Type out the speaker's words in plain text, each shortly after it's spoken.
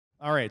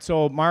All right,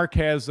 so Mark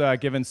has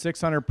given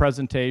 600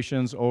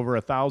 presentations, over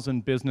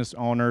 1,000 business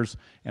owners,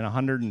 and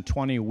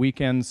 120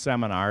 weekend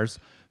seminars.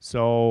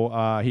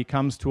 So he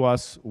comes to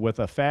us with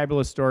a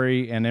fabulous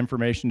story and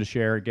information to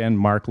share. Again,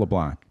 Mark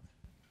LeBlanc.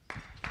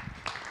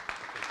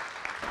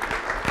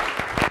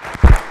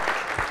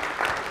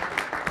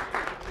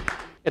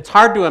 It's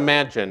hard to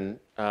imagine.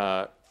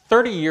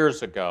 30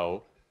 years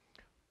ago,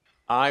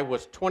 I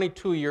was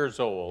 22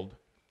 years old,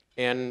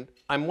 and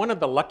I'm one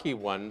of the lucky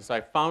ones. I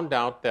found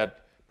out that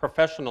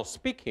professional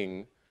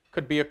speaking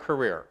could be a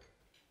career.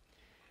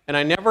 And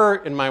I never,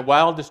 in my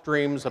wildest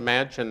dreams,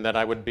 imagined that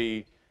I would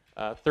be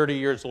 30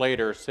 years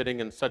later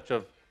sitting in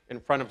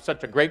front of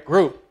such a great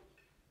group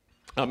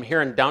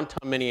here in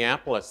downtown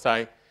Minneapolis.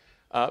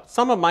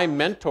 Some of my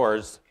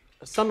mentors,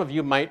 some of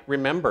you might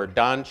remember,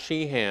 Don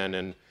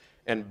Sheehan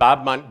and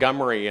Bob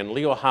Montgomery and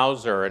Leo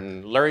Hauser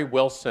and Larry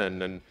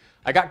Wilson. And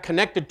I got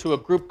connected to a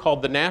group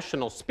called the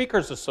National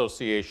Speakers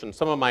Association.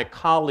 Some of my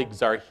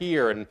colleagues are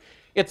here, and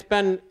it's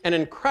been an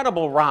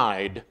incredible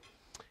ride.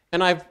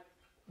 And I've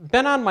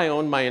been on my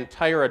own my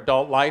entire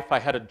adult life. I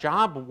had a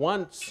job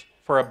once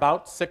for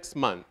about 6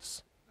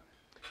 months,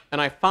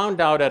 and I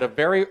found out at a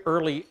very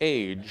early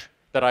age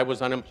that I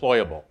was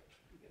unemployable.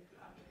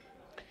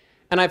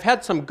 And I've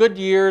had some good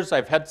years,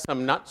 I've had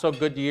some not so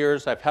good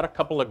years, I've had a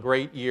couple of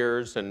great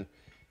years, and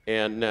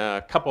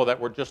a couple that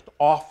were just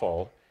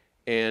awful.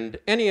 And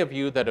any of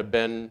you that have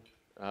been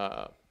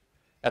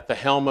at the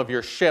helm of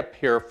your ship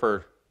here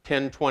for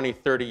 10, 20,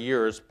 30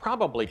 years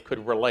probably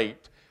could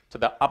relate to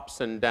the ups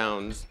and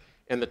downs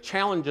and the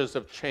challenges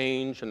of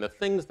change and the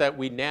things that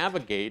we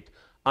navigate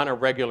on a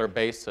regular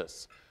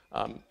basis.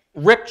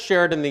 Rick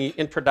shared in the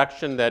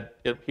introduction that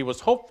he was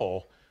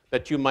hopeful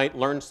that you might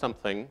learn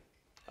something.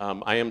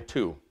 I am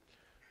too.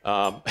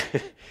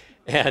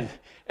 And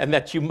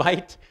that you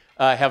might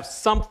have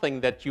something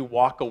that you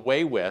walk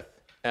away with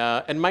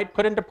and might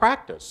put into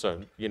practice,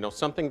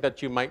 something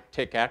that you might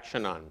take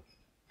action on.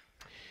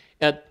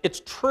 And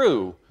it's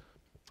true.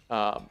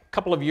 A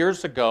couple of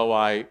years ago,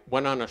 I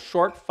went on a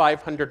short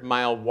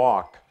 500-mile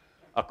walk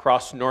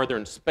across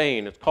northern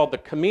Spain. It's called the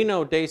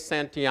Camino de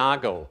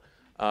Santiago.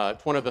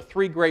 It's one of the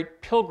 3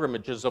 great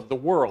pilgrimages of the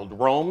world: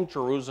 Rome,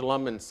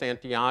 Jerusalem, and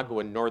Santiago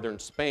in northern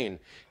Spain.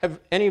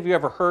 Have any of you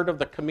ever heard of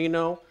the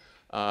Camino?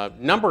 A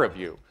number of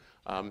you.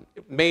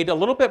 Made a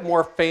little bit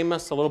more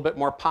famous, a little bit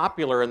more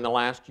popular in the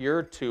last year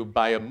or two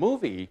by a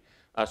movie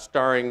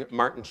starring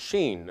Martin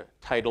Sheen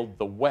titled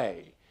The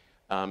Way.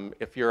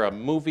 If you're a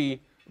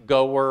movie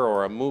goer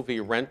or a movie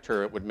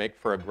renter, it would make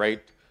for a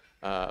great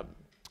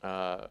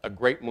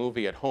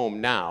movie at home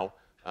now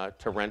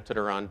to rent it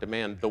or on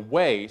demand. The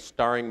Way,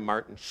 starring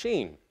Martin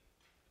Sheen.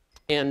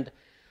 And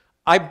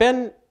I've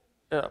been,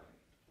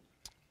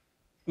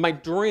 my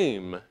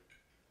dream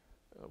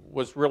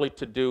was really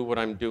to do what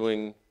I'm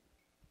doing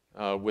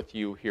with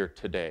you here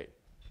today.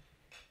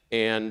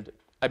 And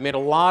I made a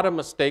lot of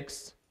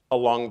mistakes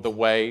along the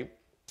way.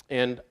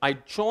 And I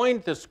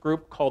joined this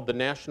group called the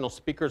National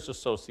Speakers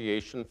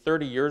Association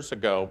 30 years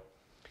ago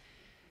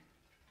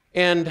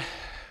and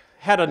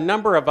had a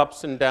number of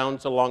ups and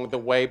downs along the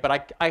way,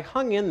 but I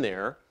hung in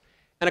there.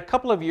 And a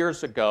couple of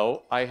years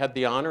ago, I had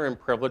the honor and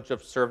privilege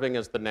of serving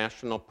as the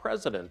national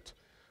president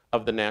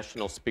of the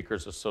National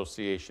Speakers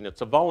Association.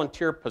 It's a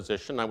volunteer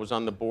position. I was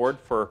on the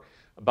board for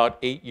about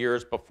 8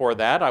 years before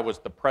that. I was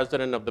the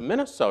president of the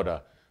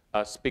Minnesota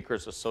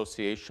Speakers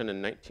Association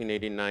in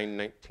 1989,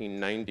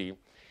 1990.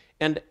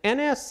 And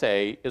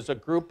NSA is a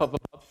group of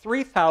about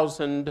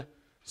 3,000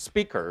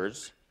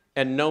 speakers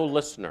and no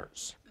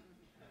listeners,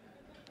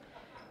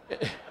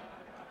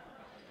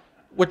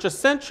 which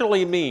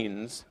essentially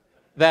means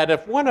that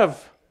if one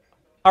of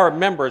our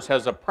members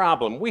has a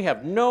problem, we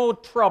have no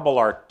trouble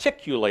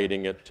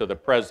articulating it to the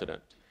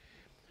president.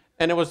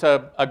 And it was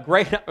a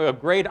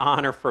great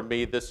honor for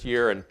me this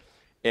year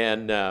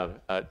and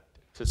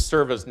to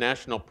serve as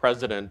national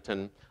president.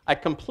 And I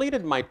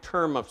completed my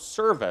term of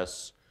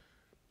service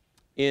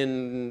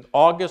in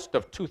August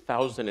of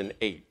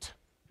 2008.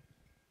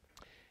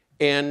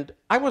 And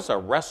I was a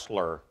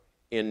wrestler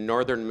in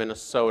northern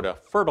Minnesota,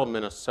 fertile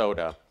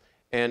Minnesota,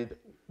 and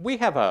we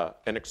have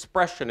an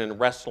expression in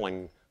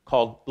wrestling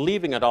called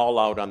leaving it all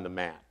out on the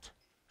mat.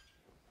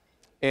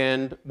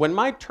 And when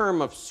my term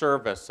of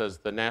service as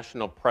the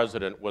national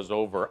president was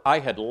over, I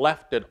had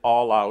left it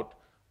all out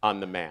on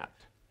the mat.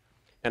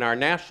 And our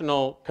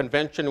national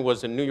convention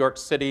was in New York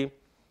City.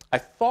 I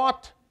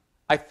thought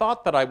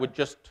that I would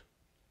just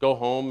go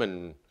home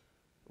and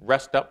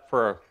rest up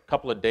for a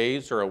couple of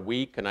days or a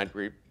week, and I'd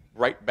be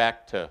right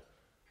back to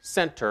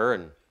center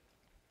and,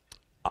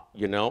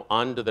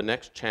 on to the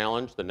next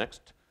challenge, the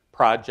next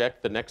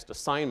project, the next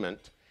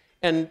assignment.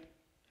 And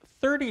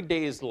 30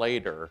 days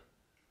later,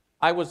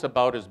 I was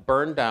about as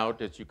burned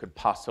out as you could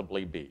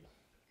possibly be.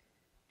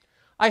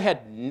 I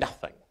had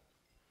nothing.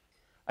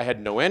 I had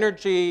no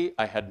energy,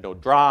 I had no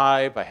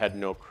drive, I had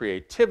no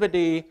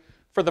creativity.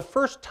 For the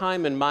first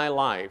time in my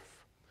life,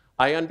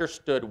 I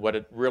understood what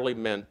it really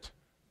meant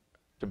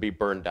to be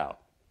burned out.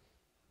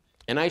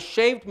 And I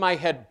shaved my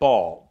head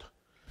bald.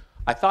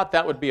 I thought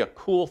that would be a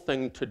cool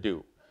thing to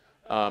do.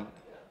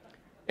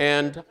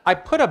 And I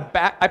put a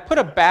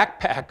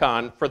backpack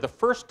on for the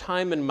first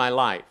time in my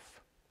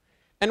life.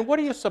 And what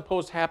do you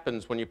suppose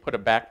happens when you put a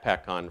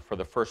backpack on for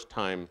the first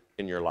time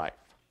in your life?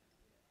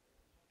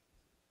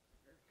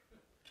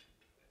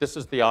 This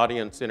is the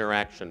audience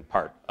interaction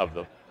part of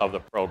the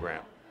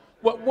program.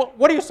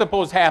 What do you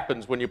suppose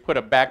happens when you put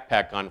a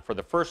backpack on for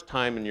the first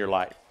time in your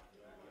life?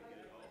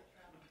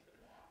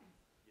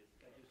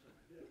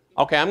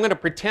 Okay, I'm going to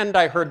pretend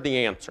I heard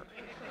the answer,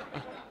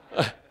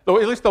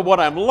 though at least the one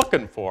I'm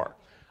looking for.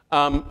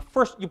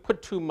 First, you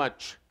put too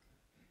much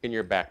in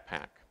your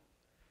backpack.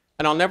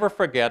 And I'll never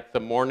forget the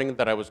morning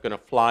that I was going to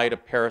fly to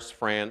Paris,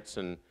 France,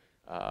 and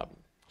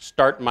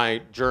start my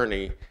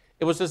journey.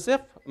 It was as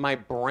if my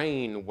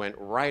brain went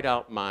right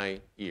out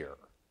my ear.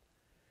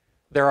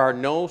 There are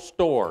no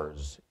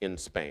stores in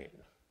Spain.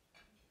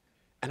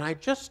 And I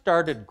just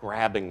started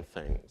grabbing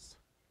things.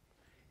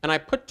 And I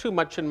put too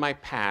much in my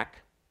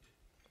pack,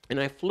 and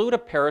I flew to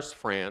Paris,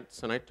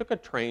 France, and I took a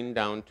train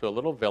down to a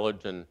little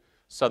village in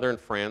southern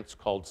France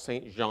called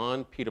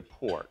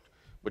Saint-Jean-Pied-de-Port,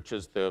 which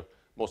is the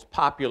most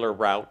popular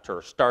route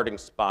or starting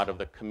spot of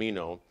the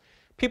Camino.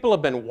 People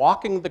have been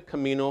walking the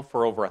Camino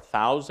for over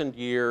 1,000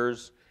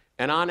 years,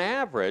 and on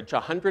average,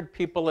 100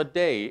 people a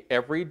day,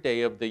 every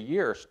day of the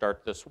year,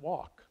 start this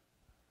walk.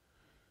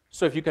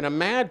 So if you can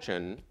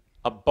imagine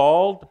a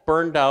bald,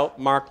 burned-out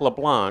Mark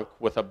LeBlanc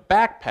with a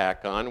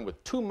backpack on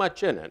with too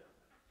much in it,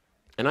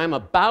 and I'm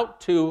about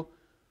to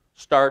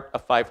start a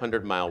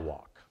 500-mile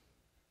walk.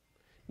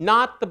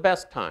 Not the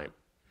best time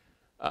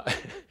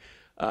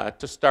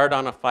to start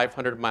on a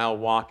 500-mile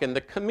walk. In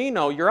the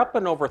Camino, you're up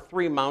and over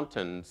 3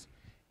 mountains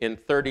in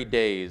 30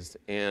 days,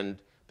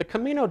 and the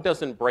Camino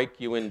doesn't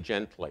break you in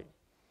gently.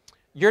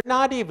 You're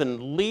not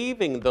even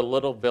leaving the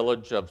little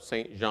village of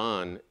Saint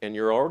Jean, and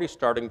you're already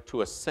starting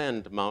to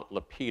ascend Mount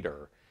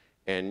Lepeter,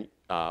 and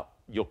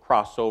you'll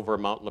cross over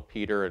Mount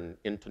Lepeter and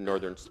into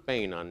northern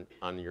Spain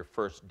on your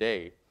first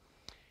day.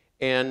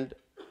 And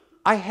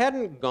I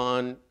hadn't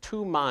gone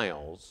 2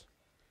 miles,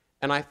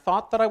 and I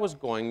thought that I was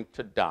going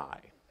to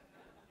die.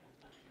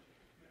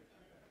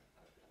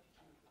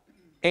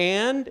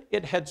 And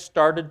it had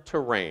started to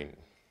rain.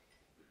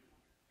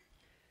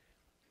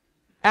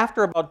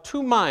 After about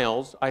 2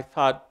 miles, I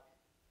thought,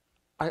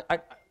 I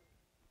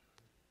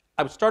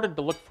started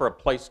to look for a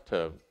place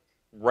to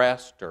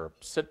rest or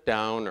sit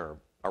down or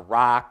a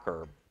rock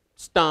or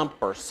stump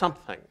or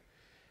something.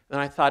 And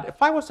I thought,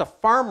 if I was a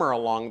farmer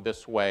along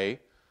this way,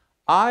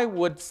 I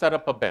would set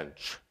up a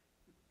bench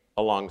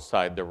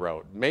alongside the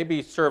road.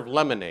 Maybe serve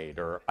lemonade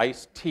or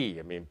iced tea.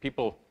 I mean,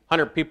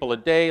 100 people a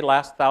day,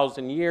 last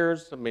 1,000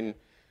 years. I mean,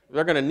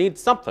 they're going to need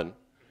something.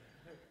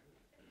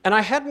 And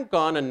I hadn't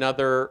gone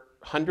another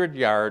 100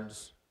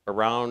 yards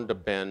around a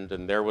bend,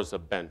 and there was a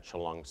bench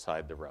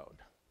alongside the road.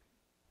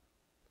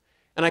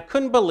 And I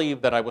couldn't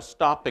believe that I was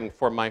stopping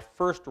for my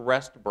first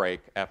rest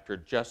break after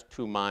just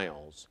 2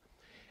 miles.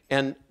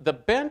 And the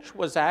bench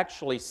was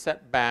actually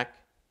set back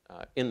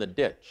in the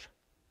ditch.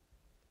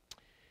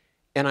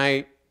 And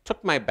I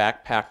took my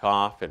backpack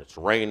off, and it's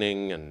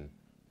raining, and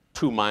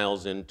 2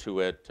 miles into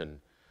it, and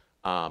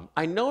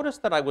I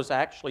noticed that I was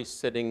actually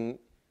sitting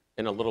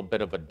in a little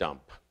bit of a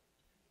dump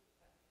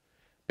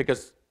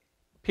because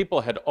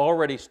people had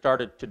already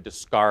started to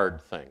discard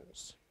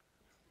things.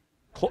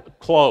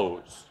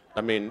 Clothes,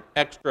 I mean,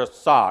 extra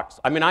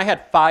socks. I mean, I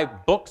had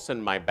 5 books in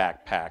my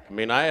backpack. I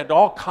mean, I had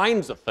all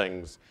kinds of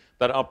things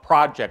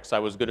projects I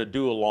was going to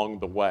do along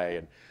the way.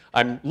 And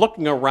I'm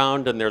looking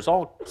around, and there's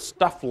all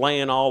stuff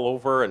laying all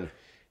over,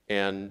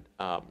 and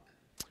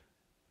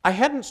I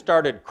hadn't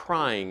started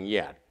crying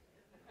yet.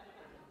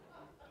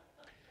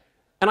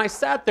 And I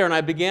sat there and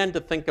I began to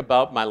think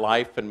about my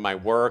life and my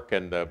work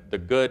and the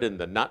good and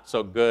the not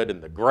so good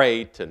and the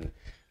great. And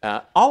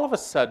all of a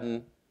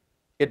sudden,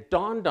 it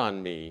dawned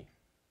on me,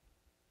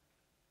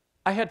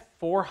 I had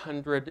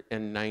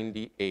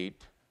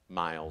 498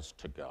 miles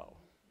to go.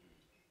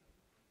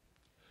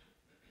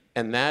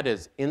 And that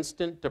is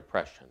instant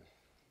depression.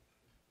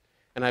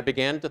 And I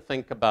began to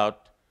think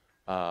about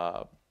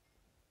how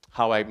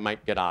I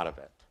might get out of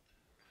it.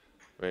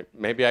 Right?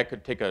 Maybe I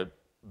could take a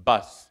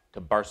bus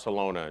to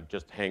Barcelona and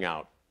just hang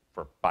out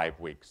for 5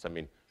 weeks. I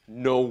mean,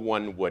 no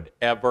one would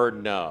ever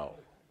know.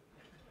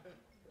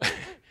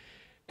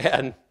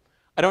 And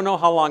I don't know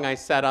how long I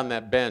sat on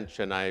that bench,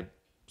 and I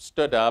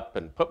stood up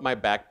and put my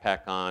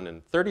backpack on,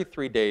 and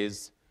 33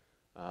 days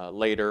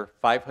later,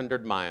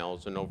 500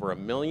 miles and over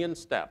 1 million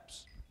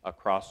steps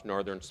across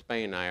northern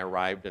Spain, I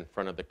arrived in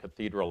front of the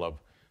Cathedral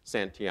of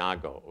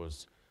Santiago. It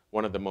was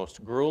one of the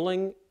most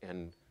grueling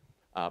and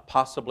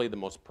possibly the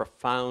most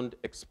profound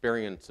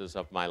experiences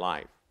of my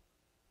life.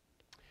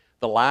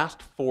 The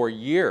last 4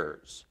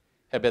 years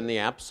have been the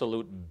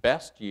absolute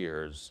best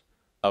years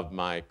of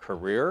my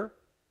career,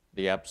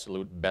 the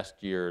absolute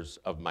best years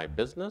of my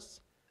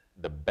business,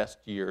 the best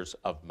years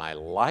of my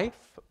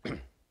life.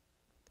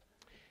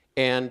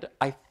 And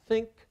I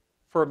think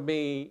for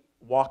me,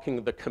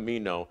 walking the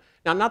Camino,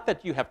 now not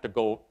that you have to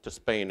go to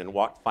Spain and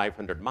walk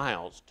 500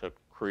 miles to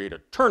create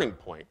a turning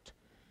point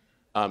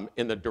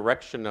in the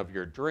direction of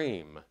your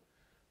dream,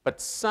 But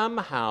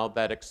somehow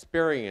that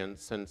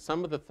experience and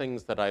some of the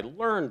things that I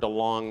learned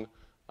along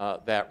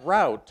that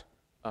route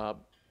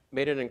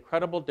made an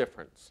incredible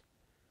difference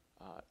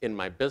in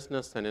my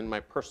business and in my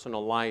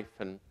personal life.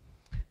 And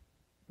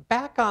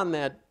back on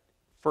that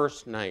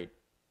first night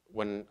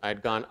when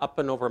I'd gone up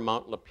and over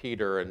Mount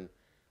Lapeter, and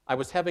I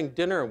was having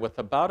dinner with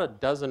about a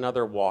dozen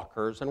other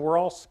walkers, and we're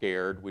all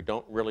scared. We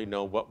don't really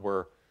know what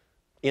we're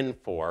in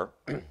for,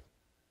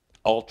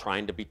 all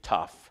trying to be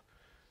tough.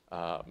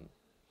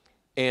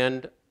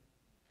 And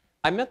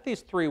I met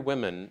these three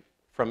women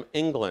from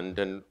England,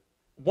 and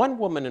one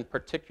woman in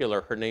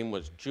particular, her name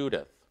was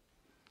Judith.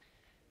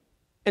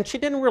 And she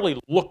didn't really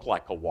look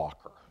like a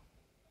walker.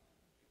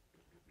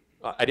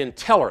 I didn't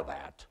tell her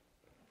that.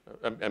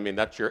 I mean,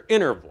 that's your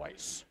inner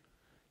voice.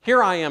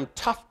 Here I am,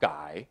 tough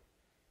guy,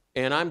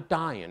 and I'm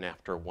dying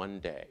after one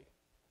day.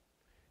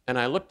 And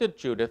I looked at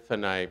Judith,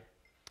 and I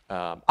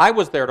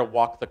was there to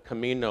walk the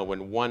Camino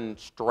in one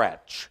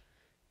stretch.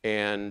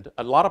 And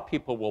a lot of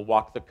people will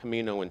walk the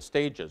Camino in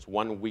stages,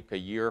 1 week a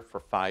year for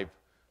 5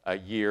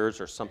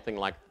 years or something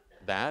like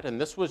that. And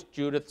this was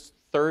Judith's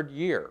third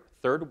year,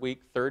 third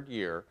week, third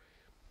year.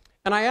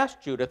 And I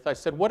asked Judith, I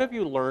said, what have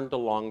you learned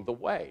along the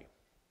way?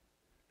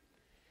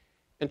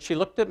 And she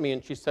looked at me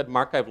and she said,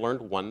 Mark, I've learned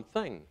one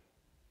thing.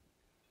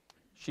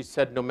 She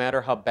said, no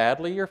matter how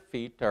badly your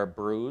feet are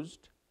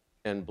bruised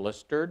and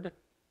blistered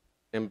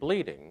and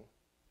bleeding,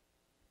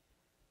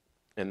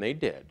 and they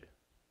did,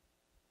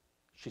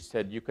 she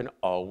said, you can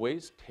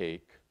always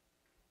take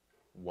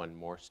one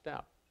more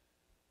step.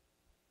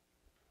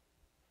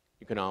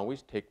 You can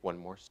always take one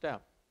more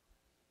step.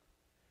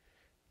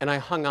 And I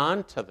hung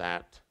on to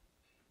that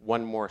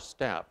one more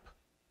step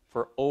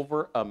for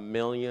over 1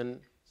 million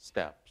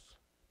steps.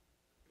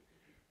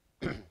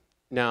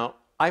 Now,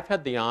 I've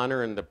had the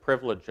honor and the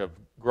privilege of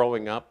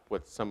growing up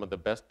with some of the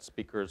best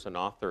speakers and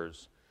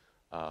authors.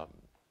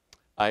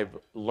 I've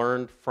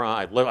learned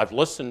from, I've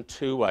listened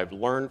to, I've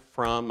learned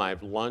from,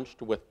 I've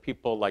lunched with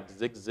people like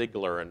Zig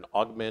Ziglar and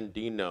Og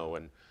Mandino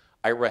and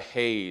Ira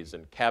Hayes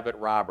and Cavett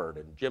Robert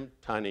and Jim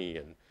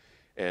Tunney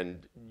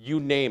and you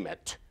name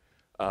it.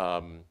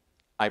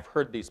 I've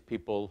heard these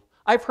people,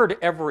 I've heard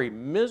every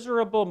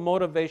miserable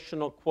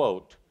motivational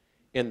quote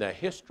in the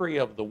history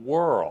of the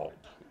world.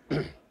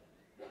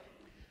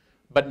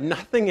 But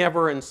nothing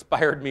ever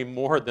inspired me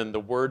more than the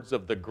words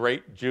of the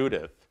great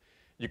Judith.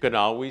 You can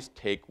always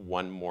take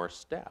one more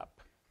step.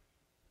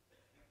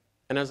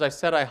 And as I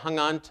said, I hung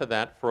on to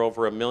that for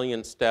over 1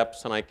 million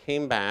steps, and I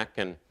came back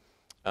and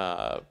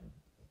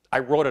I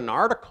wrote an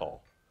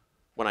article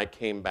when I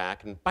came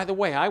back. And by the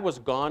way, I was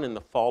gone in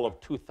the fall of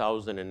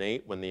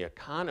 2008 when the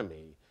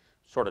economy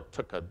sort of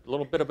took a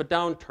little bit of a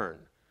downturn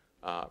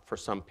for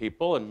some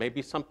people, and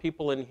maybe some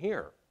people in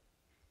here.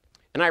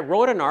 And I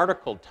wrote an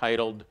article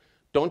titled,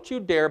 Don't You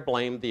Dare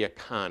Blame the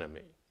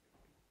Economy.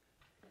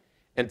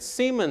 And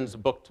Siemens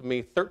booked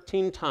me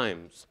 13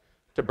 times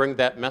to bring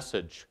that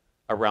message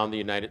around the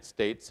United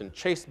States, and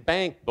Chase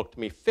Bank booked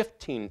me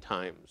 15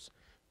 times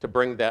to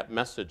bring that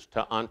message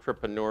to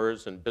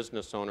entrepreneurs and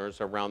business owners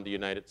around the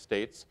United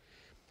States.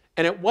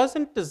 And it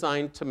wasn't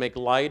designed to make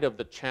light of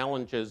the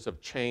challenges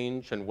of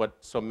change and what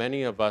so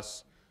many of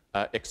us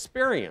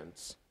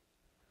experience.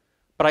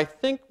 But I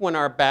think when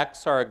our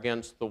backs are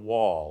against the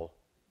wall,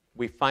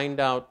 we find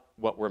out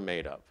what we're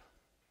made of.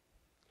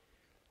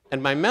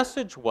 And my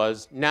message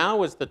was,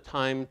 now is the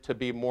time to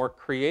be more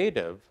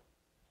creative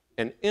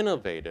and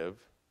innovative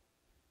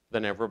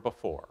than ever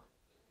before.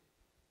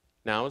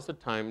 Now is the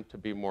time to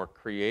be more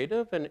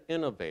creative and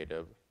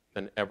innovative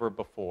than ever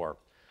before.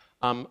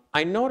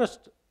 I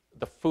noticed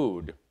the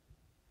food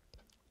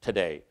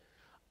today.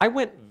 I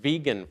went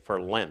vegan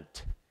for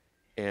Lent,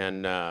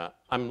 and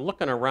I'm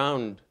looking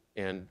around,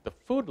 and the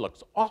food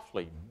looks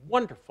awfully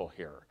wonderful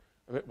here.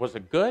 I mean, was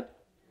it good?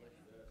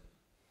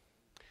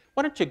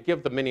 Why don't you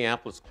give the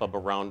Minneapolis Club a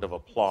round of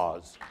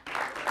applause?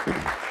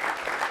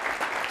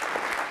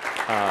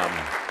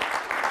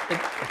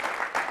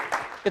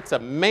 It's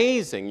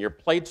amazing. Your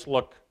plates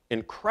look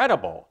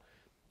incredible.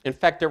 In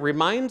fact, it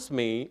reminds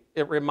me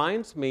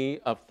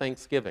of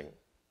Thanksgiving.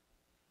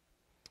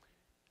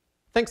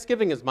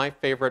 Thanksgiving is my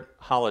favorite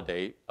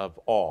holiday of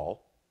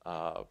all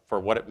for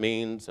what it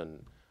means.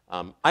 And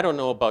I don't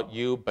know about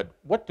you, but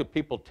what do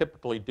people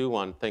typically do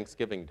on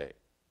Thanksgiving Day?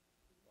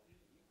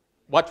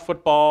 Watch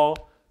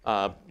football.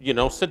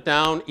 Sit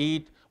down,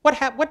 eat.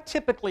 What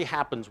typically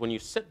happens when you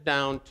sit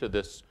down to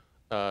this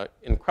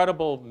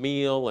incredible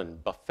meal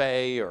and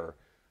buffet, or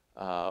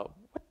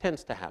what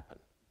tends to happen?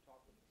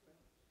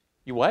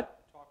 You what?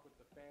 Talk with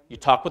the family. You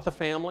talk with the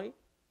family?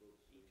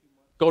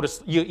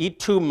 You eat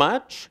too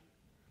much?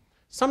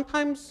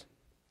 Sometimes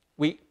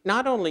we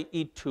not only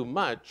eat too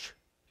much,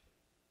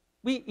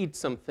 we eat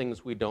some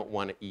things we don't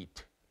want to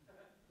eat.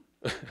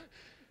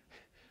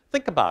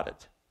 Think about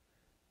it.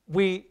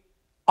 We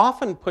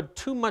often put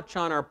too much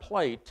on our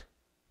plate,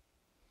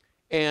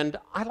 and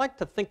I like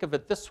to think of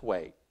it this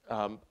way.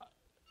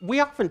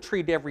 We often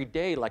treat every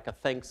day like a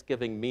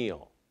Thanksgiving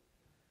meal,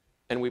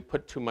 and we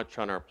put too much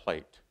on our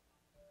plate.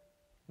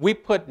 We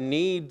put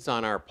needs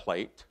on our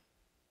plate.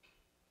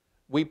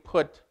 we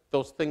put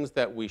those things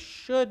that we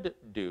should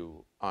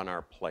do on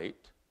our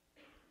plate,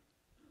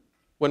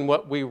 when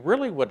what we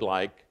really would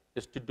like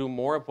is to do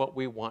more of what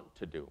we want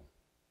to do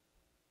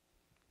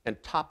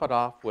and top it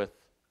off with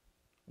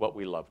what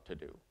we love to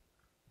do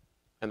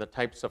and the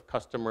types of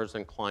customers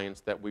and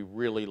clients that we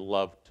really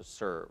love to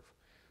serve.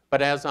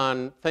 But as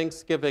on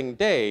Thanksgiving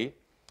Day,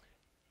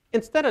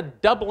 instead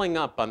of doubling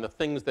up on the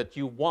things that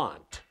you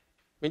want,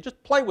 I mean,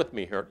 just play with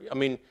me here. I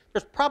mean,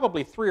 there's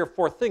probably 3 or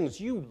 4 things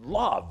you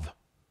love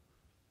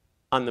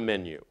on the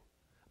menu.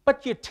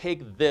 But you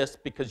take this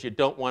because you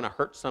don't want to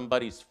hurt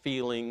somebody's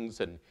feelings,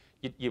 and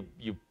you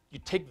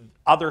take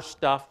other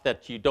stuff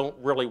that you don't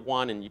really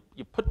want, and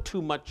you put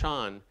too much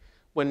on,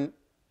 when,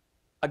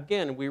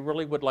 again, we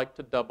really would like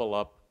to double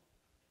up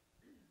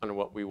on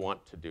what we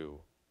want to do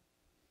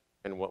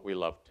and what we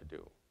love to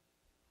do.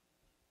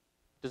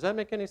 Does that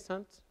make any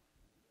sense?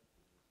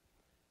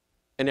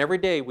 And every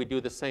day we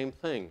do the same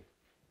thing.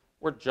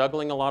 We're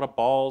juggling a lot of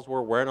balls,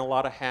 we're wearing a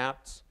lot of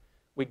hats.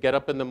 We get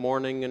up in the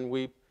morning and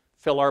we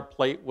fill our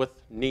plate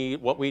with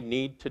what we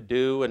need to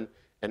do, and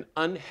an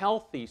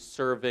unhealthy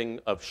serving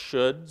of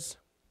shoulds.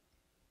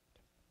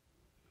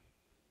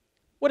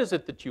 What is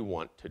it that you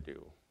want to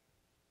do?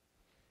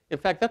 In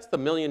fact, that's the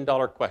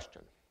million-dollar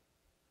question.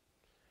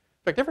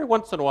 In fact, every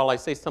once in a while I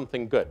say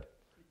something good.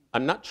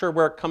 I'm not sure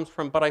where it comes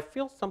from, but I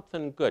feel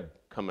something good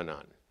coming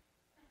on.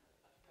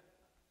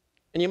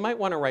 And you might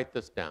want to write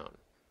this down.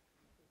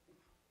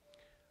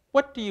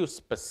 What do you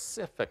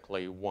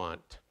specifically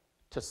want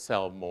to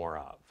sell more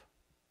of?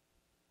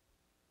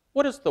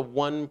 What is the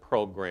one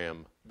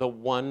program, the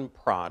one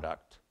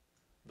product,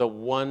 the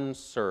one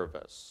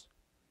service,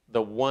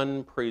 the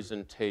one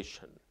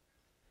presentation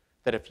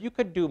that if you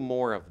could do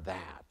more of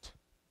that,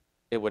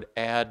 it would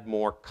add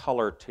more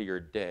color to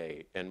your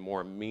day and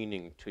more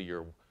meaning to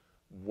your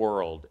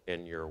world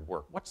and your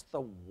work? What's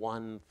the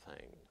one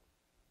thing?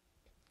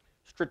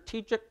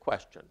 Strategic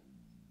question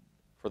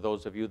for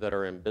those of you that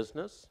are in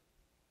business.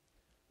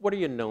 What are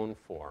you known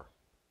for?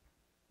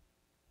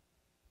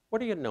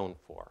 What are you known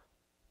for?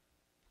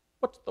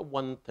 What's the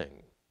one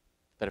thing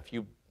that if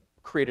you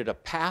created a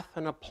path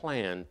and a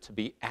plan to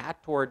be at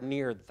or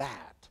near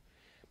that?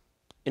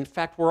 In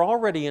fact, we're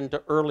already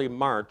into early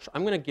March.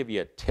 I'm going to give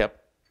you a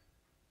tip.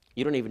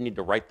 You don't even need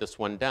to write this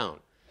one down.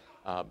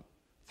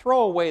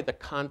 Throw away the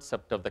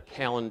concept of the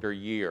calendar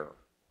year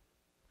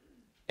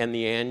and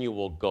the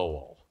annual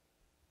goal.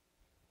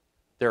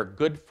 They're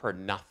good for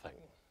nothing.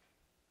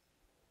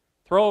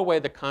 Throw away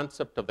the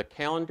concept of the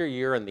calendar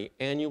year and the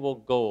annual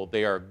goal.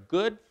 They are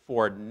good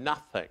for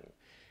nothing.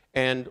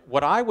 And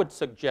what I would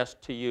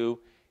suggest to you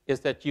is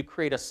that you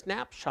create a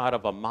snapshot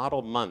of a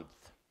model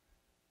month.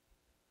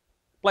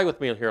 Play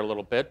with me here a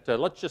little bit.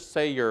 Let's just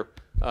say your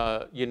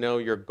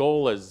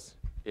goal is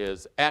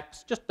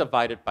X, just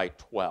divide it by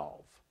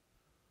 12.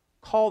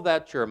 Call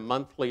that your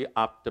monthly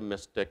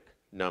optimistic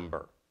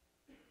number.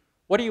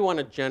 What do you want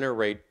to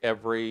generate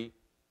every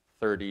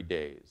 30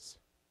 days?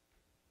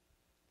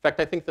 In fact,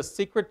 I think the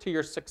secret to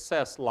your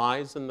success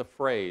lies in the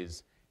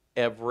phrase,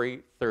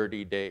 every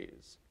 30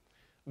 days.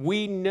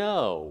 We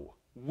know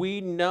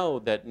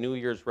that New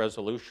Year's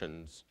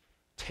resolutions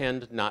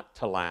tend not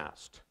to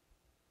last.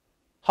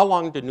 How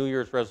long do New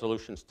Year's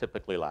resolutions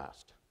typically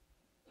last?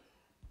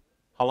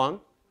 How long?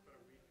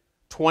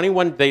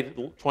 21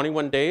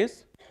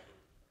 days?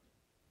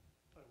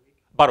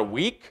 About a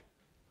week?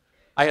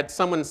 I had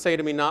someone say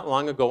to me not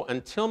long ago,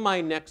 until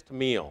my next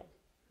meal.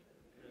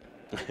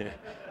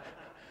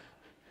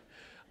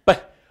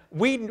 But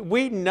we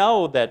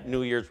know that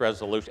New Year's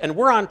resolutions, and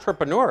we're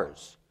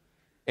entrepreneurs,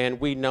 and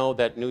we know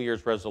that New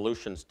Year's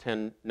resolutions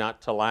tend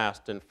not to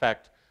last. In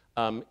fact,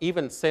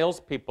 even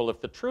salespeople, if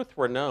the truth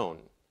were known,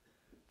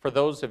 for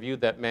those of you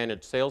that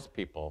manage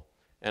salespeople,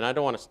 and I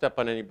don't want to step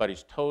on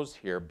anybody's toes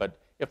here, but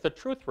if the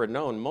truth were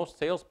known, most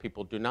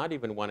salespeople do not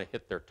even want to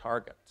hit their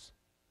targets.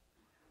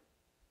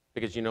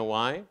 Because you know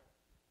why?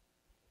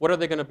 What are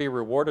they going to be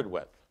rewarded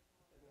with?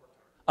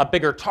 A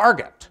bigger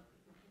target.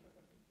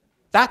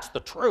 That's the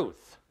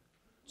truth.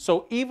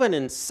 So even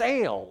in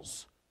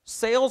sales,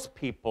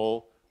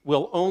 salespeople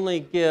will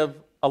only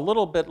give a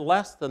little bit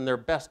less than their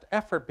best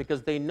effort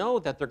because they know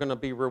that they're going to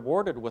be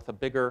rewarded with a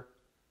bigger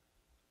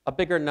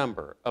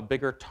number, a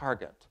bigger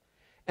target.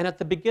 And at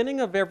the beginning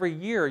of every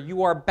year,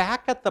 you are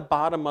back at the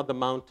bottom of the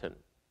mountain.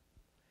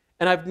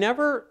 And I've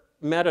never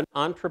met an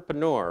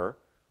entrepreneur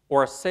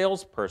or a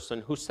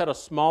salesperson who set a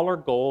smaller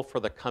goal for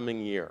the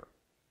coming year.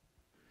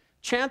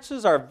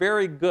 Chances are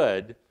very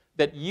good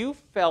that you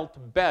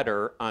felt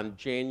better on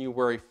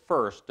January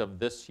 1st of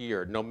this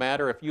year, no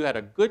matter if you had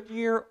a good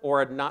year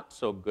or a not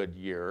so good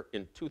year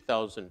in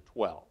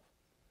 2012,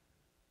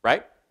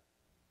 right?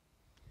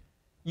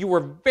 You were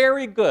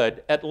very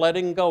good at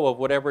letting go of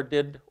whatever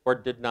did or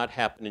did not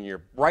happen, and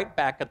you're right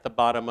back at the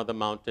bottom of the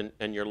mountain,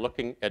 and you're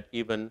looking at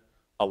even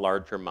a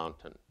larger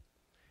mountain.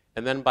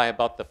 And then by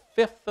about the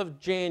 5th of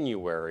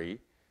January,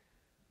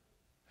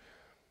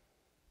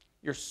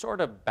 you're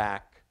sort of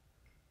back.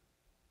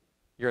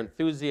 Your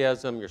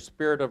enthusiasm, your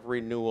spirit of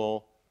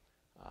renewal,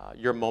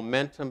 your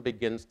momentum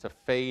begins to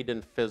fade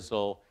and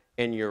fizzle,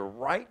 and you're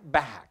right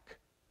back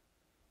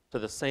to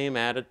the same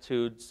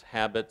attitudes,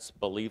 habits,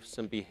 beliefs,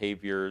 and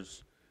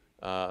behaviors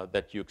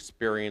that you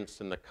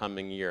experienced in the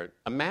coming year.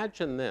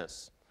 Imagine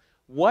this.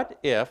 What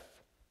if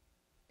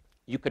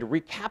you could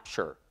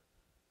recapture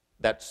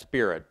that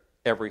spirit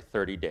every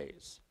 30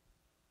 days?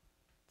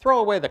 Throw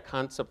away the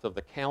concept of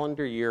the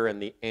calendar year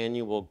and the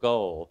annual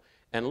goal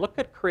and look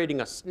at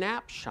creating a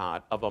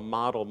snapshot of a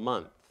model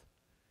month.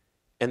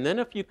 And then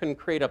if you can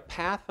create a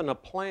path and a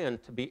plan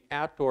to be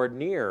at or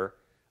near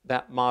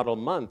that model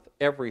month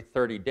every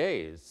 30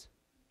 days,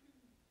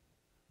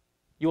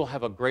 you will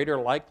have a greater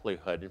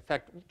likelihood. In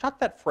fact, jot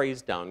that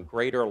phrase down,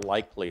 greater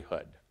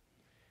likelihood.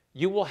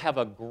 You will have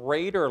a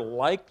greater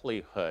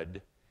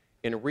likelihood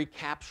in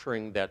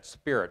recapturing that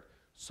spirit.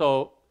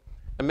 So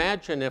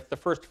imagine if the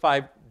first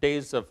 5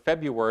 days of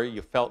February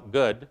you felt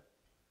good,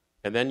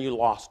 and then you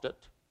lost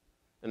it.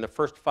 And the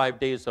first 5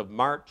 days of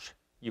March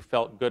you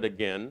felt good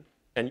again,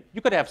 and you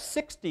could have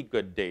 60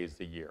 good days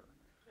a year.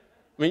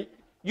 I mean,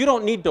 you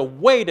don't need to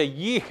wait a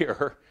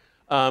year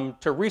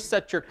to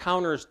reset your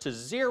counters to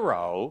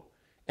 0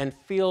 and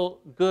feel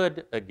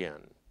good again.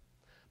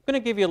 I'm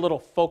going to give you a little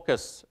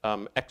focus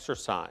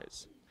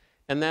exercise.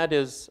 And that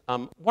is,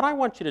 what I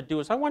want you to do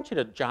is I want you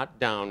to jot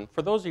down,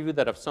 for those of you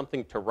that have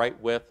something to write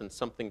with and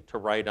something to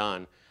write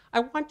on, I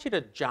want you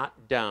to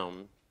jot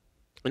down,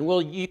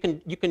 and you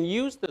can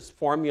use this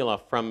formula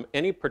from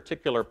any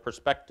particular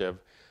perspective,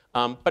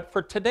 but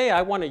for today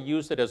I want to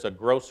use it as a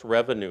gross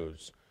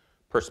revenues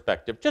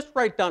perspective. Just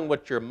write down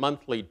what your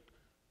monthly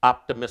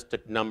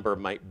optimistic number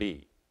might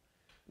be.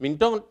 I mean,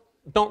 don't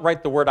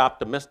write the word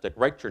optimistic,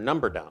 write your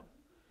number down.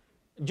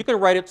 You can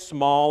write it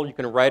small, you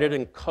can write it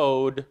in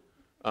code,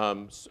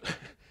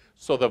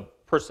 so the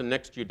person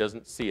next to you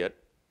doesn't see it.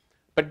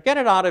 But get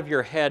it out of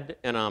your head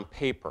and on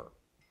paper.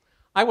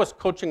 I was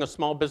coaching a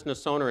small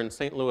business owner in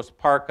St. Louis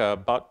Park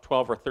about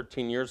 12 or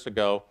 13 years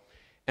ago,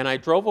 and I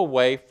drove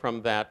away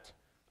from that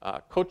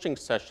coaching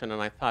session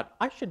and I thought,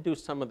 I should do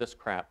some of this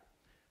crap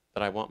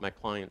that I want my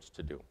clients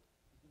to do.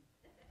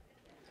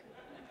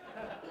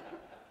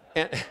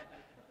 And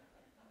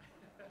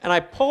I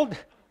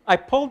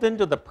pulled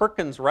into the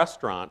Perkins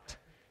restaurant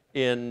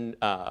in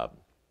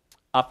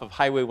off of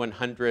Highway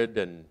 100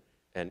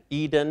 and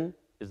Eden.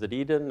 Is it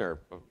Eden or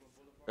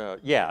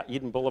yeah,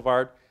 Eden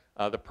Boulevard?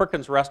 The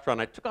Perkins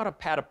restaurant. I took out a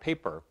pad of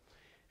paper,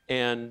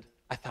 and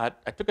I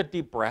took a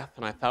deep breath,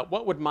 and I thought,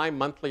 what would my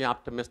monthly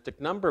optimistic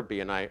number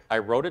be? And I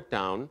wrote it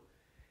down.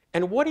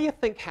 And what do you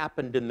think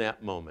happened in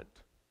that moment?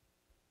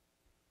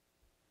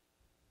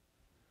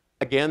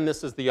 Again,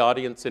 this is the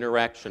audience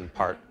interaction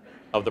part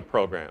of the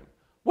program.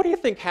 What do you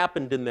think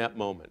happened in that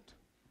moment?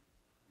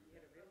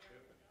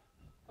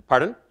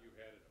 Pardon?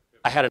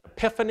 I had an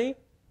epiphany.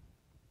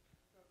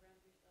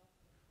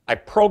 I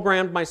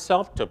programmed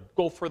myself to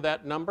go for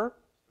that number.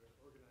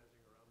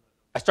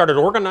 I started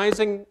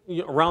organizing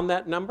around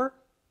that number.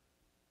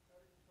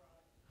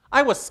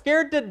 I was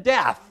scared to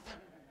death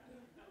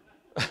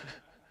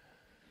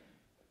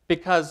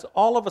because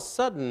all of a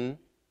sudden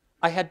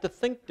I had to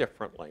think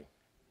differently.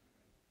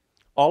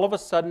 All of a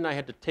sudden I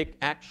had to take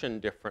action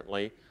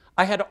differently.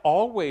 I had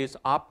always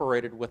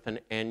operated with an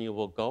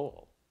annual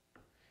goal,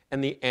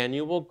 and the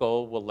annual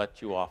goal will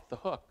let you off the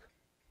hook.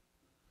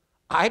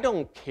 I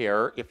don't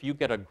care if you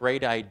get a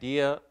great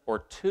idea or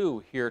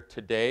two here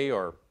today,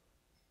 or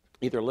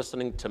either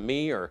listening to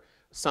me or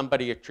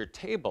somebody at your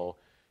table.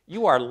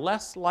 You are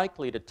less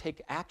likely to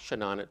take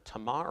action on it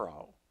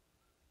tomorrow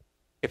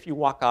if you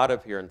walk out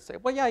of here and say,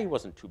 well, yeah, he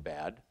wasn't too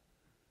bad.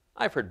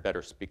 I've heard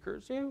better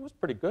speakers. Yeah, he was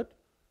pretty good.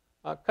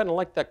 Kind of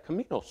like that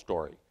Camino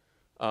story.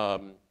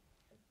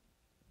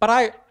 But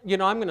I'm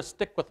going to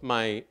stick with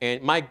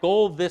my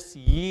goal this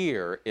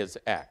year is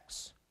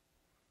X.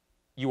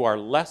 You are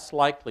less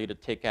likely to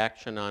take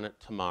action on it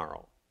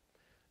tomorrow.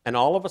 And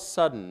all of a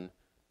sudden,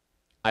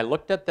 I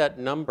looked at that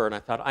number and I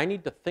thought, I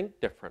need to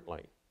think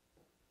differently.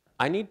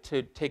 I need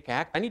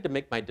to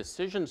make my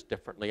decisions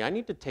differently. I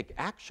need to take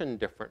action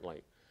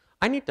differently.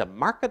 I need to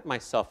market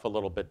myself a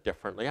little bit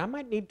differently. I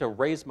might need to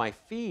raise my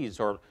fees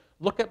or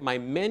look at my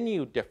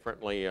menu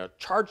differently,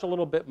 charge a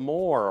little bit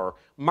more, or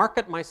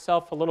market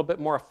myself a little bit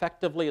more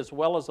effectively as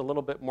well as a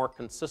little bit more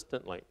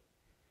consistently.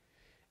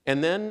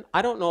 And then,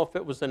 I don't know if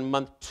it was in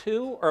month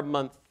 2 or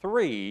month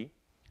 3,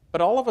 but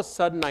all of a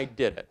sudden I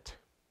did it.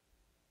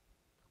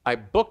 I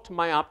booked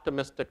my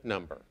optimistic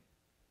number.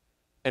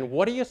 And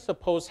what do you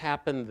suppose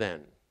happened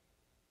then?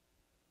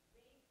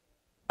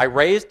 I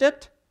raised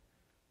it.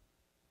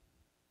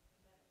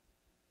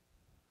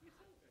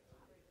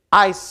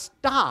 I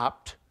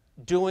stopped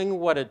doing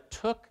what it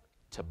took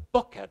to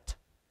book it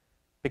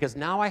because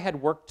now I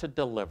had work to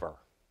deliver.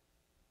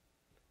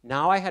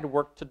 Now I had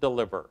work to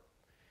deliver.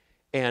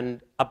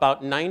 And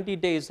about 90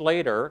 days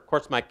later, of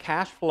course, my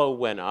cash flow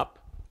went up.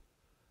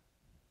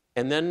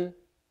 And then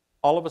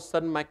all of a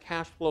sudden, my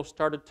cash flow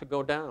started to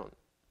go down.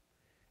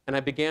 And I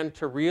began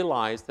to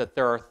realize that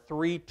there are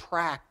 3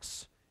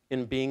 tracks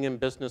in being in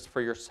business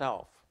for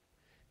yourself.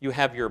 You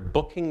have your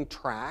booking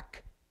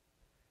track,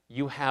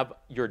 you have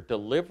your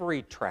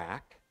delivery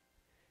track,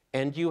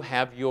 and you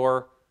have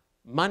your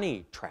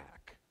money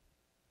track.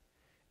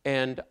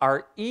 And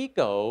our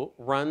ego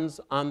runs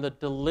on the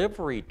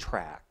delivery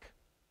track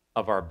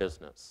of our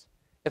business.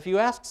 If you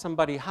ask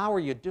somebody, how are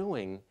you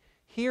doing?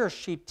 He or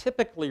she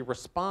typically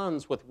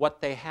responds with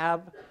what they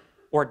have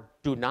or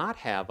do not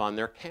have on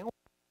their calendar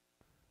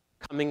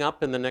coming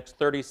up in the next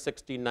 30,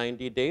 60,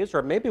 90 days,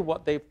 or maybe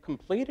what they've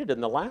completed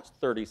in the last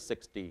 30,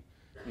 60,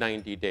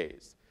 90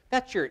 days.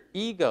 That's your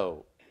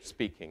ego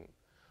speaking.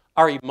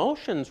 Our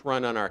emotions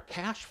run on our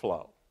cash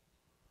flow.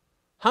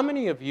 How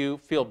many of you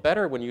feel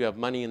better when you have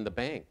money in the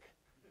bank?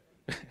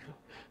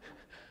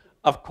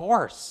 Of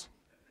course.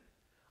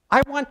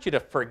 I want you to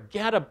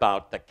forget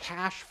about the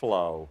cash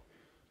flow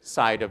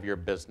side of your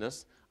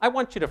business. I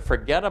want you to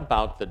forget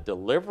about the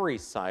delivery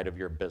side of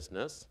your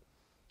business.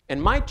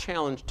 And my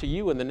challenge to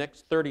you in the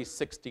next 30,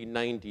 60,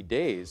 90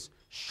 days,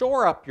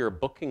 shore up your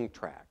booking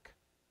track.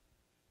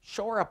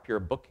 Shore up your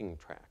booking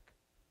track.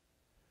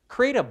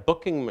 Create a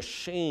booking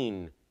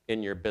machine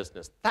in your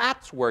business.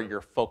 That's where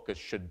your focus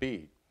should be.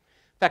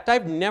 In fact,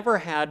 I've never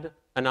had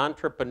an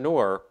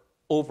entrepreneur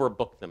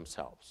overbook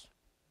themselves.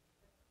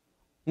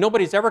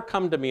 Nobody's ever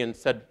come to me and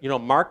said, you know,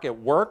 Mark, it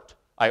worked.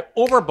 I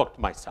overbooked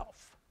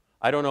myself.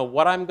 I don't know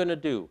what I'm going to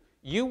do.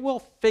 You will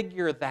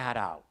figure that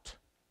out.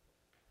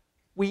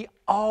 We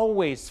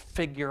always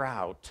figure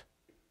out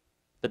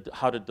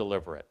how to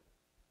deliver it.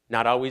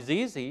 Not always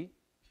easy.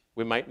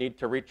 We might need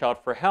to reach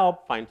out for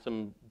help, find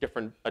some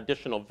different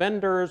additional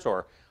vendors,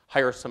 or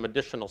hire some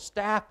additional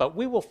staff, but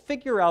we will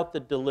figure out the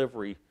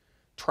delivery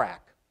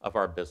track of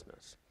our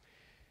business.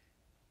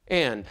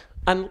 And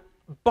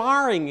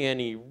barring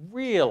any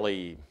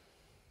really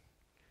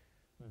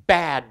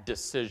bad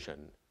decision,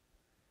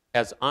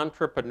 as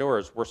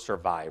entrepreneurs, we're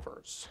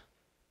survivors.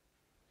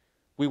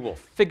 We will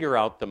figure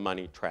out the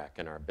money track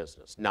in our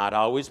business. Not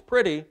always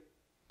pretty.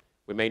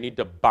 We may need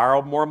to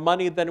borrow more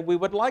money than we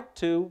would like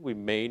to. We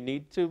may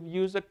need to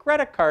use a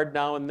credit card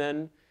now and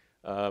then.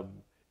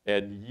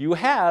 And you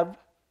have.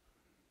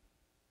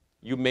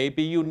 You may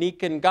be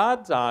unique in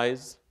God's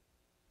eyes.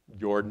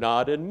 You're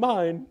not in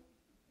mine.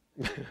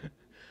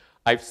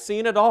 I've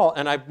seen it all,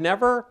 and I've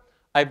never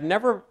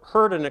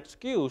heard an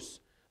excuse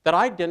that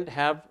I didn't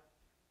have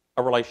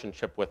a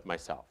relationship with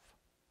myself.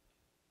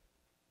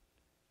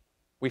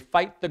 We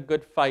fight the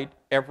good fight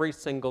every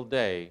single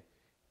day,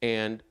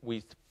 and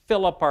we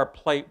fill up our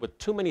plate with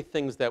too many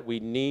things that we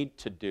need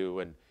to do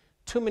and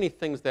too many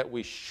things that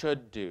we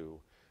should do,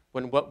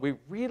 when what we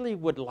really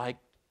would like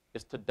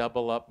is to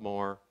double up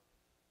more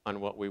on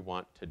what we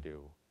want to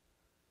do.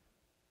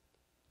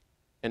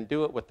 And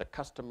do it with the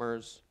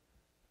customers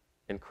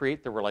and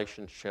create the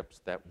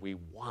relationships that we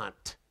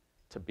want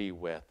to be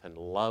with and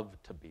love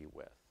to be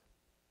with.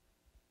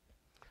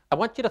 I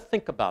want you to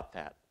think about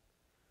that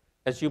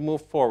as you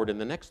move forward in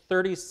the next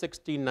 30,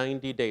 60,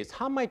 90 days.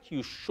 How might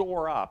you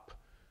shore up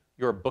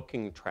your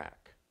booking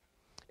track?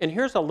 And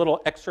here's a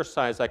little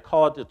exercise. I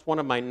call it, it's one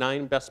of my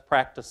 9 best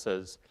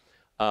practices.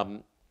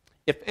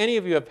 If any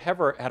of you have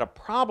ever had a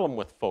problem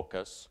with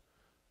focus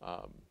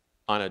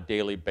on a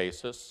daily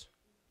basis,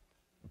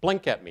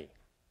 blink at me.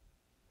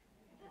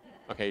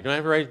 Okay, you don't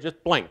have to raise,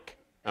 just blink.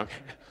 Okay.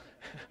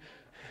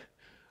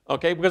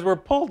 Okay, because we're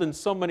pulled in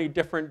so many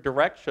different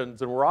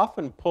directions, and we're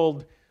often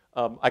pulled,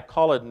 I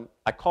call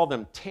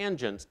them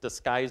tangents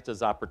disguised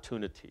as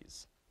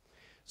opportunities.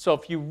 So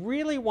if you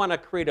really want to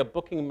create a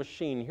booking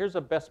machine, here's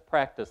a best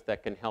practice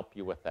that can help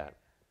you with that.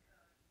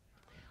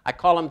 I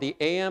call them the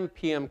AM,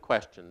 PM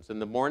questions. In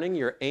the morning,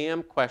 your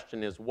AM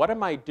question is, what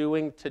am I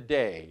doing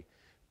today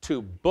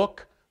to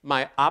book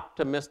my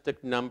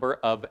optimistic number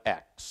of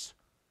X?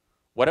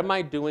 What am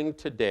I doing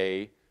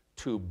today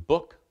to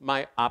book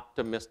my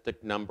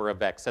optimistic number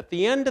of X? At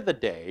the end of the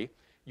day,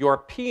 your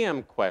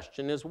PM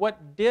question is,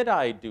 what did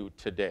I do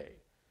today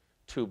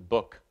to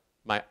book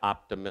my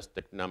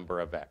optimistic number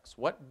of X?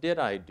 What did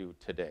I do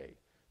today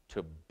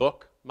to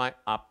book my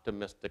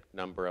optimistic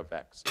number of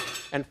X?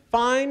 And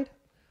find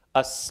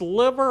a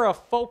sliver of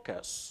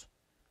focus.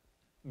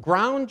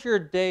 Ground your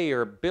day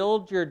or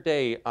build your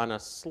day on a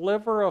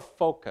sliver of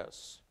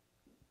focus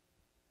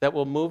that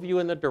will move you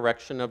in the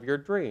direction of your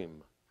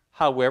dream,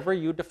 however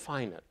you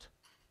define it.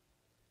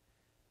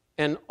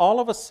 And all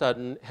of a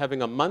sudden,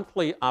 having a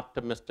monthly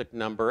optimistic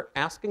number,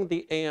 asking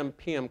the AM,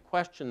 PM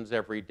questions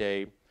every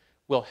day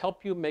will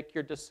help you make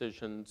your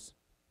decisions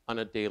on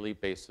a daily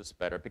basis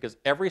better. Because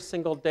every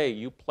single day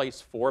you place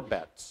 4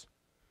 bets.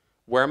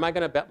 Where am I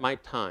going to bet my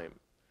time?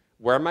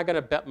 Where am I going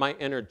to bet my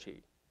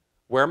energy?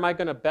 Where am I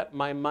going to bet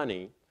my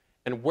money?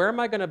 And where am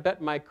I going to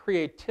bet my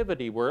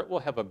creativity, where it will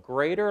have a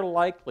greater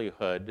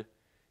likelihood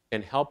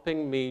in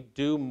helping me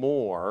do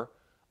more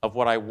of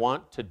what I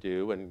want to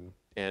do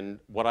and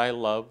what I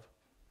love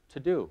to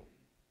do?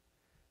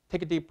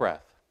 Take a deep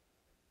breath.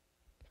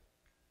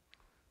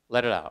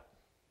 Let it out.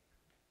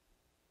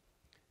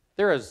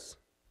 There is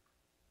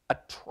a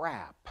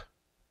trap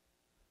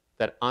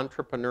that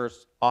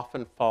entrepreneurs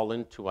often fall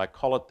into. I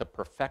call it the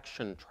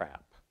perfection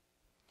trap.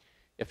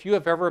 If you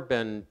have ever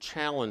been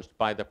challenged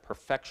by the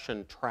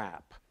perfection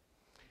trap,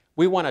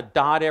 We want to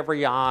dot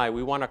every I.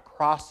 We want to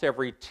cross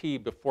every T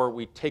before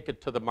we take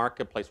it to the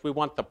marketplace. We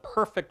want the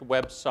perfect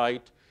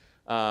website.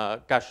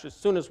 Gosh, as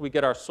soon as we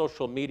get our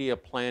social media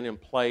plan in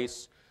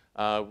place,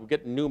 we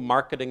get new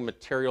marketing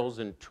materials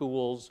and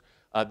tools,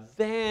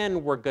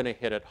 then we're going to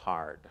hit it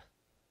hard.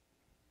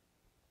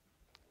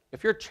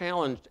 If you're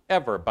challenged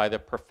ever by the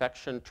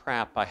perfection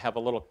trap, I have a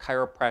little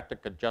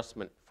chiropractic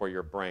adjustment for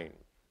your brain.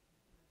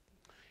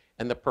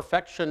 And the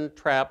perfection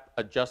trap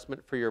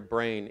adjustment for your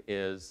brain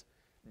is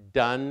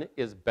done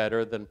is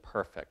better than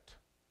perfect.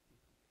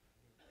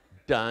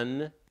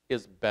 Done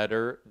is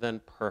better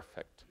than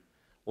perfect.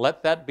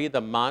 Let that be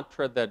the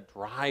mantra that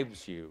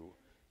drives you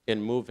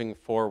in moving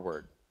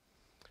forward.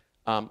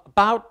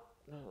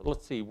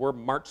 Let's see, we're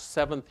March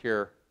 7th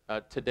here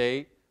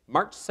today.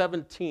 March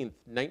 17th,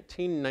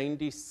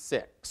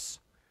 1996,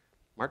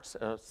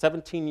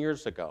 17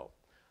 years ago,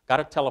 got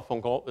a telephone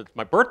call. It's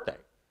my birthday,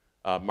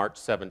 March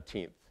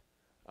 17th.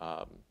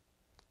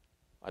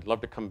 I'd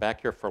love to come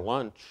back here for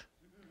lunch.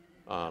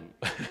 I've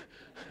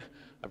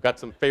got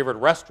some favorite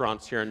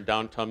restaurants here in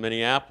downtown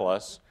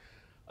Minneapolis.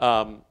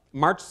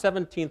 March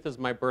 17th is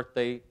my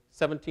birthday.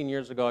 17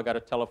 years ago, I got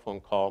a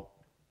telephone call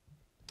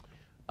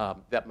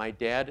that my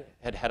dad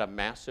had had a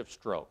massive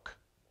stroke.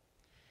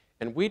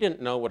 And we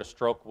didn't know what a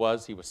stroke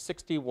was. He was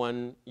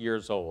 61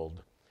 years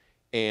old.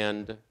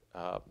 And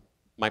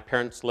my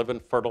parents live in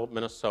Fertile,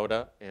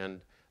 Minnesota.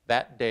 And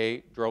that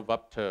day drove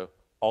up to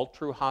All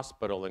True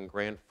Hospital in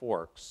Grand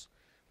Forks,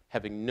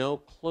 having no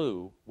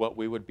clue what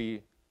we would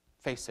be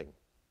facing.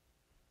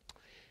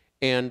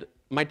 And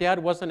my dad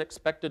wasn't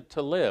expected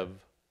to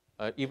live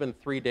even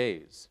 3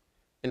 days.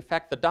 In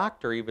fact, the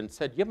doctor even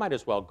said, you might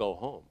as well go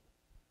home.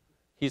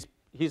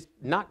 He's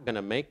not going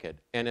to make it.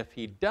 And if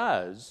he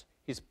does,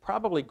 he's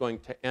probably going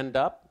to end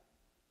up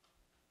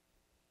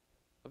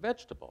a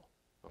vegetable.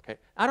 Okay?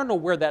 I don't know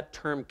where that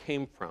term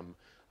came from.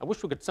 I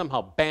wish we could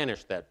somehow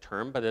banish that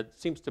term, but it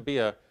seems to be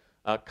a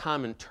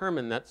common term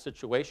in that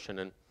situation.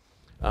 And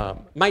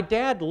my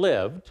dad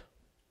lived,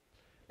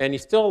 and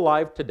he's still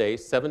alive today,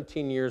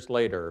 17 years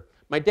later.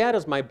 My dad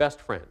is my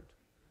best friend.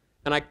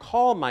 And I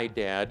call my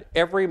dad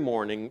every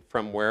morning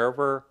from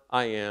wherever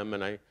I am,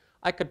 and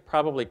I could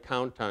probably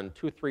count on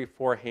 2, 3,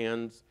 4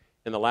 hands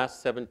in the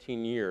last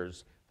 17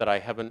 years that I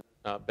haven't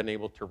been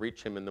able to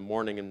reach him in the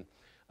morning. And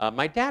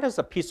my dad is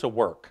a piece of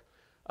work.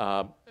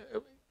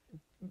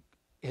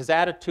 His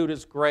attitude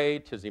is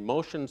great. His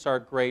emotions are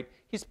great.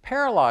 He's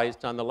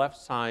paralyzed on the left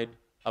side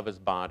of his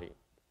body.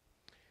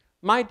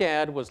 My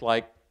dad was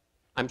like,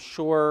 I'm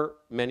sure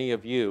many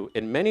of you,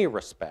 in many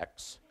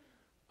respects,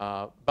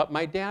 but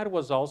my dad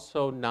was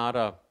also not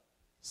a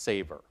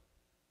saver.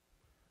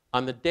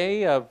 On the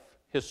day of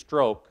his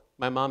stroke,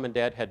 my mom and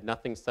dad had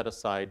nothing set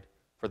aside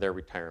for their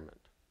retirement.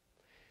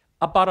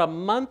 About a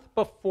month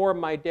before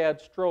my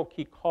dad's stroke,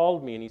 he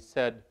called me and he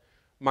said,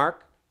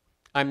 Mark,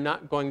 I'm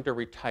not going to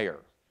retire.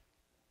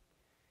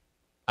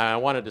 And I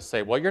wanted to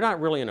say, well, you're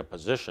not really in a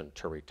position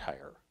to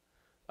retire.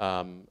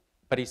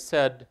 But he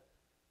said,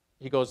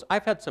 he goes,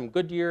 I've had some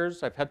good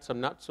years, I've had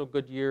some not so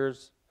good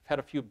years, I've had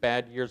a few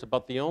bad years.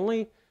 About the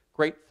only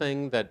great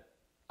thing that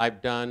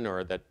I've done,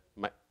 or that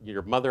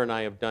your mother and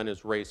I have done,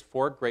 is raise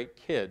 4 great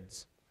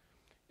kids,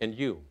 and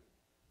you.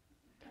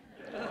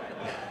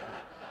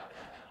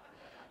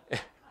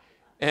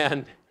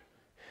 And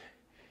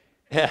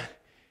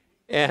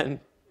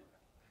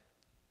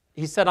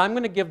he said, I'm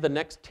going to give the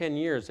next 10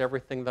 years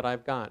everything that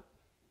I've got.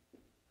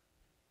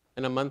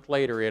 And a month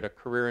later, he had a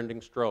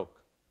career-ending stroke.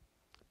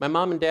 My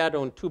mom and dad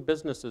owned 2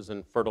 businesses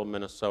in Fertile,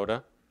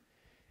 Minnesota.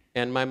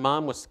 And my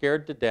mom was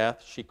scared to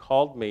death. She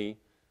called me.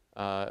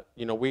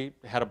 We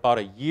had about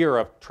a year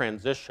of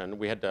transition.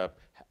 We had to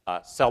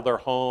sell their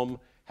home,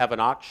 have an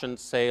auction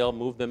sale,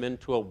 move them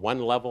into a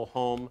 1-level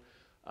home.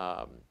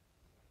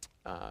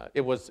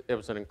 It was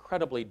an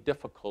incredibly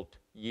difficult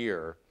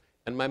year.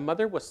 And my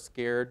mother was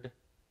scared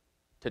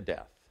to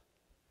death.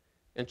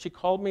 And she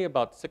called me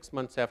about 6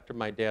 months after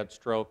my dad's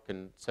stroke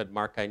and said,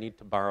 Mark, I need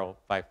to borrow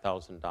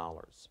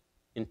 $5,000,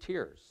 in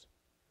tears.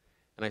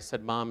 And I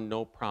said, Mom,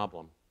 no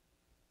problem.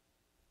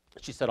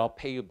 She said, I'll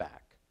pay you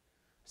back.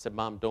 I said,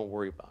 Mom, don't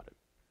worry about it.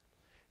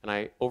 And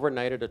I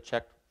overnighted a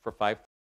check for $5,000